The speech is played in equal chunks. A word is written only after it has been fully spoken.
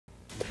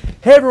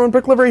Hey everyone,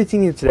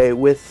 BrickLover18 here today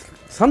with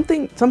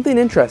something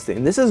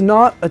interesting. This is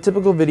not a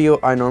typical video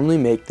I normally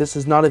make. This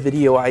is not a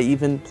video I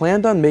even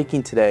planned on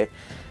making today.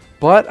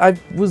 But I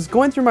was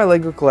going through my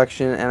LEGO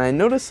collection and I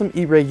noticed some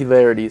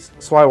irregularities,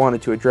 so I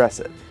wanted to address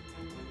it.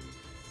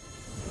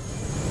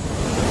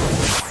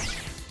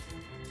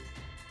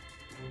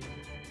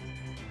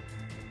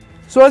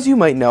 So as you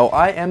might know,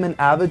 I am an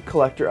avid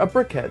collector of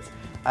brickheads.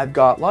 I've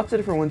got lots of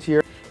different ones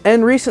here,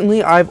 and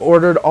recently I've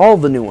ordered all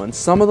the new ones.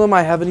 Some of them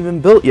I haven't even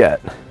built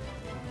yet.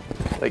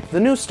 Like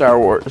the new Star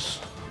Wars,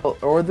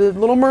 or the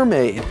Little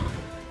Mermaid.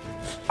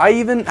 I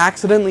even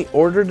accidentally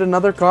ordered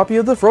another copy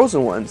of the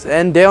Frozen ones,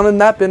 and down in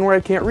that bin where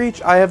I can't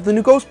reach, I have the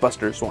new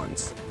Ghostbusters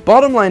ones.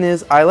 Bottom line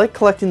is, I like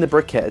collecting the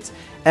brickheads,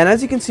 and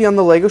as you can see on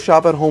the LEGO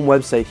Shop at Home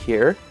website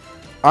here,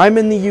 I'm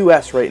in the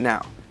US right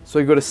now. So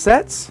I go to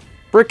Sets,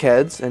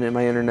 Brickheads, and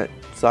my internet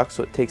sucks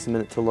so it takes a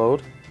minute to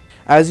load.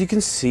 As you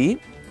can see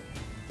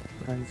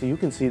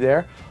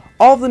there,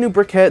 all of the new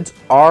brickheads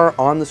are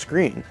on the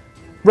screen.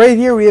 Right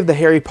here we have the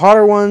Harry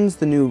Potter ones,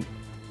 the new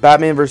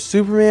Batman vs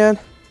Superman.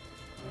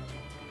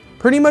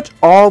 Pretty much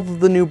all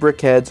of the new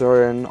brickheads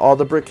are in, all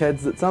the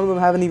brickheads that some of them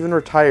haven't even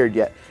retired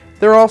yet.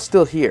 They're all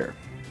still here.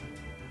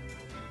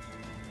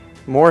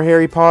 More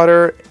Harry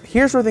Potter.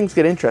 Here's where things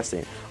get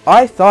interesting.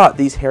 I thought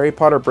these Harry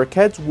Potter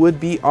brickheads would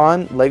be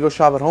on LEGO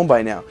Shop at Home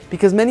by now,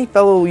 because many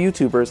fellow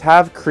YouTubers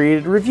have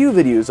created review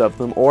videos of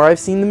them, or I've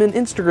seen them in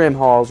Instagram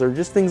hauls, or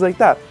just things like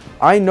that.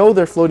 I know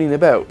they're floating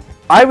about.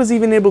 I was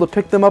even able to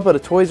pick them up at a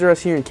Toys R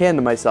Us here in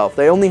Canada myself.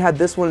 They only had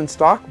this one in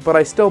stock, but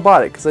I still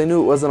bought it because I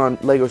knew it wasn't on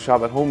LEGO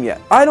Shop at Home yet.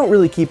 I don't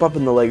really keep up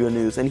in the LEGO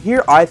news, and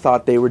here I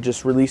thought they were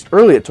just released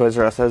early at Toys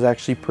R Us. I was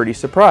actually pretty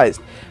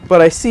surprised. But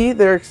I see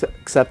they're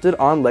accepted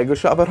on LEGO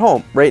Shop at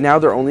Home. Right now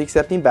they're only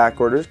accepting back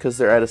orders because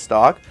they're out of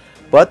stock,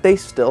 but they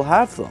still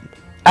have them.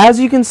 As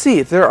you can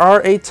see, there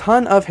are a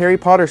ton of Harry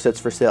Potter sets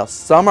for sale.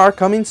 Some are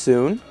coming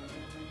soon.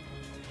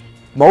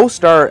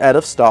 Most are out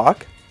of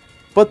stock,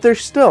 but they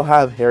still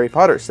have Harry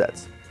Potter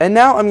sets. And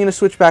now I'm going to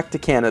switch back to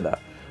Canada,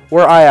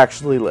 where I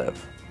actually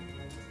live.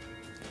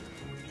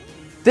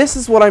 This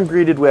is what I'm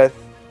greeted with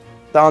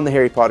on the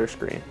Harry Potter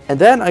screen. And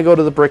then I go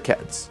to the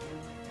brickheads.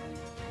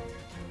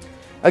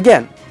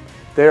 Again,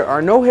 there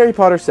are no Harry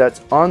Potter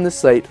sets on this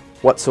site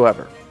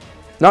whatsoever.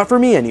 Not for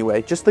me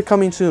anyway, just the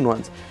coming soon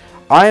ones.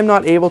 I am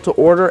not able to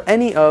order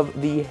any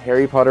of the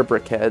Harry Potter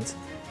brickheads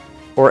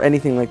or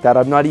anything like that.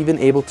 I'm not even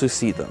able to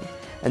see them.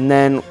 And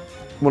then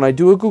when I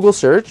do a Google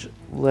search,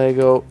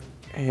 LEGO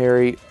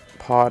Harry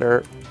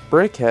Potter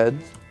brickheads,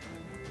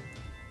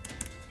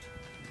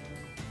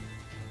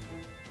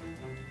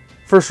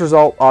 first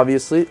result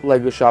obviously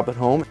LEGO Shop at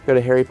Home. Go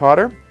to Harry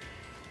Potter.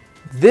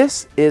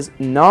 This is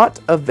not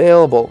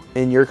available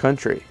in your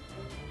country.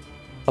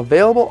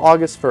 Available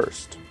August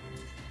 1st.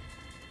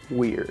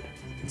 Weird.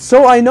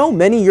 So I know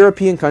many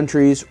European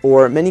countries,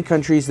 or many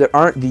countries that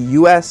aren't the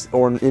US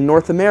or in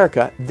North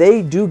America,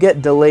 they do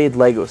get delayed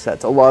LEGO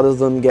sets. A lot of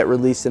them get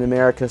released in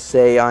America,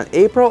 say on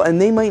April, and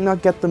they might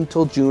not get them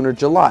till June or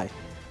July.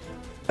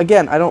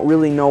 Again, I don't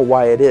really know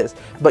why it is,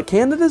 but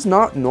Canada's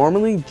not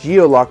normally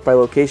geo-locked by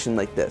location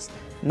like this.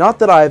 Not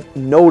that I've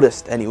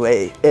noticed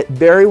anyway. It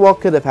very well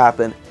could have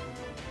happened,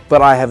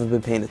 but I haven't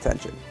been paying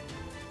attention.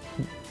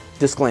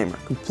 Disclaimer,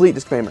 complete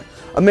disclaimer.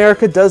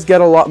 America does get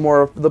a lot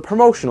more of the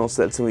promotional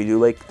sets than we do,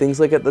 like things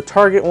like at the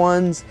Target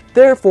ones.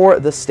 They're for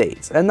the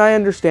States, and I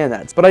understand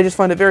that. But I just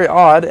find it very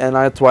odd, and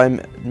that's why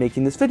I'm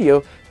making this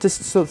video, to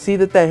see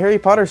that the Harry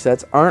Potter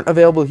sets aren't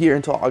available here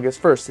until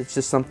August 1st. It's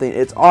just something,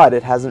 it's odd.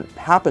 It hasn't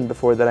happened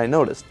before that I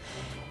noticed.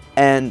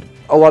 And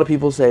a lot of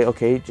people say,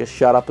 okay, just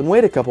shut up and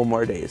wait a couple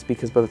more days,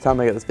 because by the time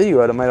I get this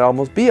video out, it might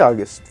almost be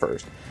August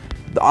 1st.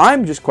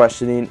 I'm just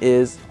questioning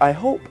is, I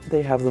hope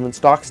they have them in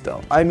stock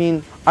still. I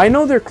mean, I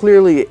know they're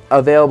clearly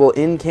available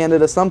in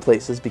Canada some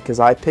places because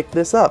I picked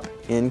this up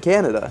in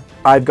Canada.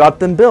 I've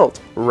got them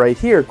built right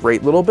here,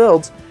 great little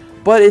builds,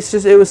 but it's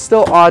just, it was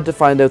still odd to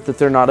find out that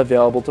they're not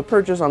available to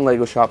purchase on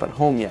LEGO Shop at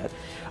Home yet.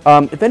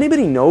 If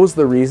anybody knows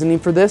the reasoning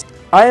for this,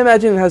 I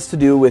imagine it has to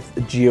do with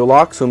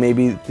geolock, so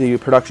maybe the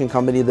production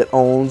company that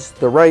owns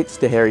the rights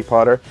to Harry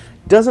Potter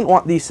doesn't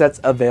want these sets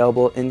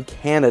available in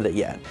Canada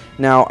yet.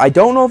 Now, I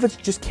don't know if it's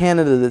just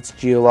Canada that's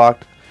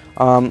geolocked.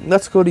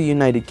 Let's go to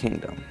United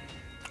Kingdom,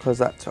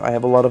 because I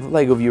have a lot of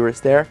LEGO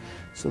viewers there,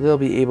 so they'll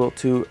be able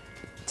to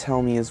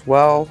tell me as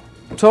well.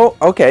 So,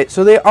 okay,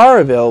 so they are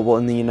available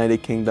in the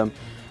United Kingdom.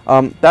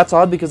 That's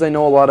odd because I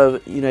know a lot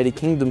of United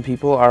Kingdom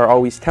people are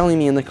always telling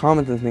me in the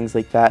comments and things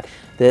like that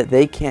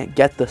they can't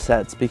get the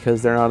sets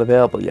because they're not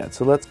available yet.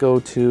 So let's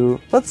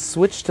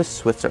switch to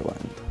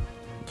Switzerland.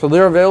 So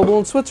they're available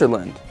in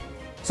Switzerland.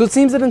 So it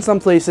seems that in some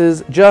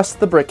places just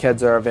the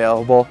brickheads are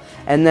available,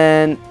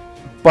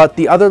 but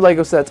the other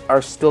LEGO sets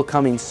are still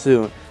coming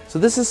soon. So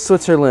this is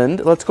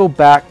Switzerland. Let's go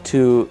back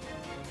to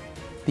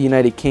the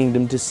United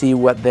Kingdom to see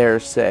what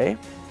theirs say.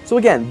 So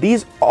again,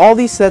 all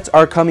these sets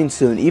are coming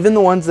soon, even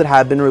the ones that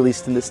have been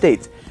released in the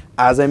States.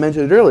 As I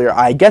mentioned earlier,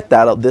 I get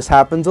that. This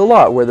happens a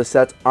lot, where the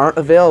sets aren't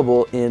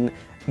available in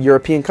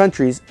European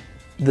countries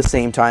the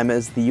same time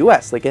as the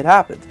US. Like, it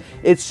happens.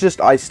 It's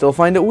just, I still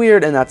find it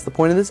weird, and that's the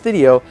point of this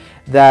video,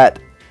 that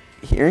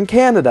here in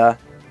Canada,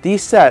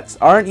 these sets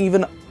aren't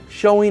even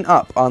showing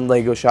up on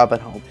LEGO Shop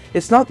at Home.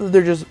 It's not that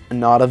they're just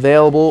not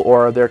available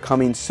or they're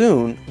coming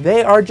soon.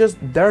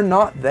 They're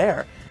not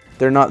there.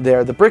 They're not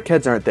there. The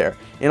brickheads aren't there.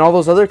 In all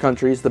those other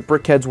countries, the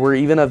brickheads were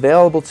even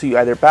available to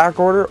either back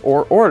order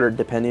or order,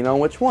 depending on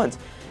which ones.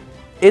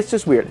 It's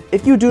just weird.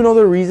 If you do know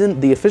the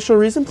reason, the official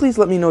reason, please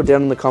let me know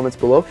down in the comments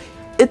below.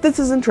 This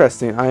is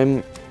interesting.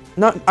 I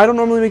don't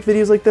normally make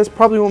videos like this,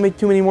 probably won't make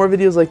too many more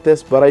videos like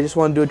this, but I just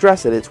wanted to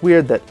address it. It's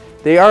weird that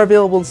they are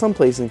available in some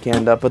place in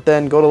Canada, but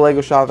then go to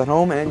LEGO Shop at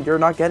Home and you're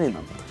not getting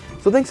them.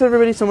 So thanks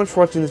everybody so much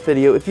for watching this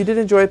video. If you did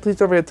enjoy it, please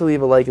don't forget to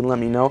leave a like and let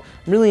me know.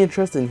 I'm really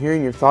interested in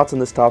hearing your thoughts on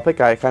this topic.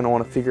 I kind of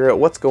want to figure out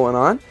what's going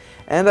on,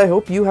 and I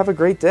hope you have a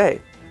great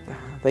day.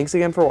 Thanks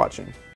again for watching.